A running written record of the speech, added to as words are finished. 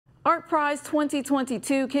ArtPrize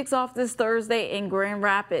 2022 kicks off this Thursday in Grand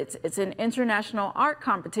Rapids. It's an international art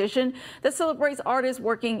competition that celebrates artists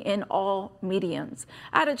working in all mediums.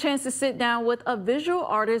 I had a chance to sit down with a visual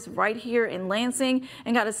artist right here in Lansing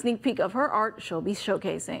and got a sneak peek of her art she'll be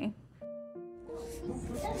showcasing.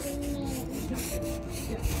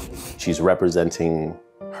 She's representing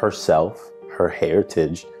herself, her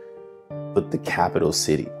heritage, but the capital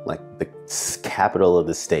city, like the capital of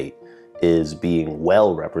the state, is being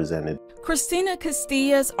well represented. Christina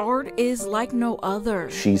Castilla's art is like no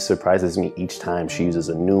other. She surprises me each time. She uses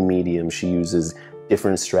a new medium. She uses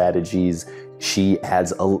different strategies. She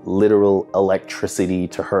adds a literal electricity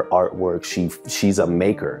to her artwork. She's a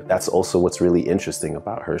maker. That's also what's really interesting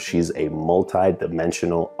about her. She's a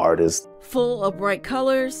multi-dimensional artist. Full of bright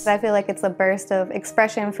colors. I feel like it's a burst of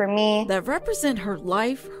expression for me that represent her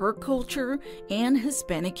life, her culture, and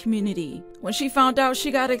Hispanic community. When she found out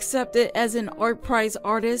she got accepted as an ArtPrize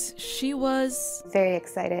artist, she was very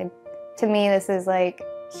excited. To me, this is like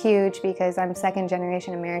huge because I'm second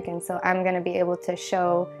generation American, so I'm gonna be able to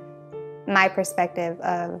show my perspective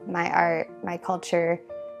of my art, my culture,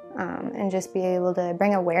 and just be able to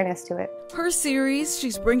bring awareness to it. Her series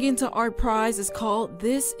she's bringing to ArtPrize is called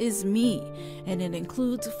This Is Me, and it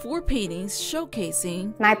includes 4 paintings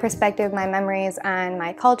showcasing my perspective, my memories on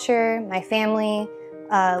my culture, my family,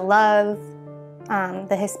 love,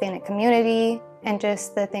 the Hispanic community, and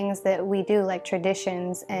just the things that we do, like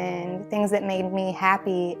traditions and things that made me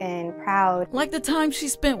happy and proud. Like the time she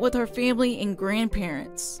spent with her family and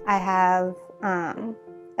grandparents. I have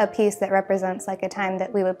a piece that represents like a time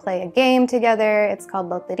that we would play a game together. It's called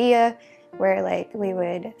Loteria, where like we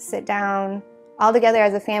would sit down all together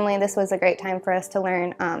as a family. This was a great time for us to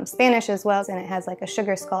learn Spanish as well, and it has like a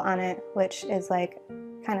sugar skull on it, which is like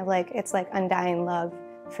kind of like, it's like undying love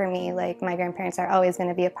for me. Like my grandparents are always going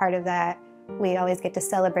to be a part of that. We always get to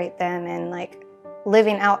celebrate them, and like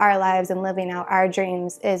living out our lives and living out our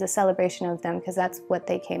dreams is a celebration of them because that's what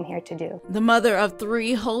they came here to do. The mother of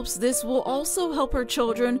 3 hopes this will also help her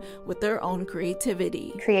children with their own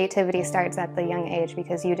creativity. Creativity starts at the young age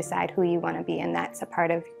because you decide who you want to be, and that's a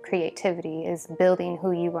part of creativity, is building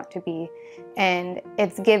who you want to be. And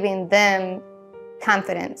it's giving them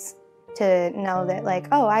confidence to know that like,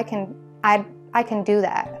 oh, I can do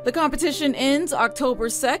that. The competition ends October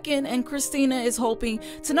 2nd, and Christina is hoping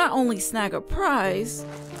to not only snag a prize,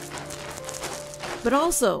 but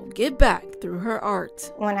also give back through her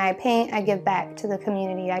art. When I paint, I give back to the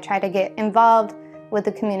community. I try to get involved with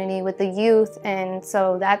the community, with the youth, and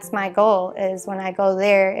so that's my goal, is when I go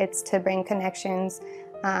there, it's to bring connections,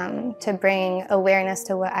 to bring awareness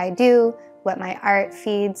to what I do, what my art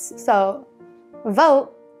feeds. So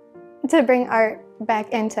vote to bring art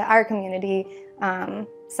back into our community,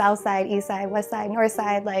 South Side, East Side, West Side, North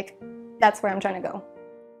Side, like that's where I'm trying to go.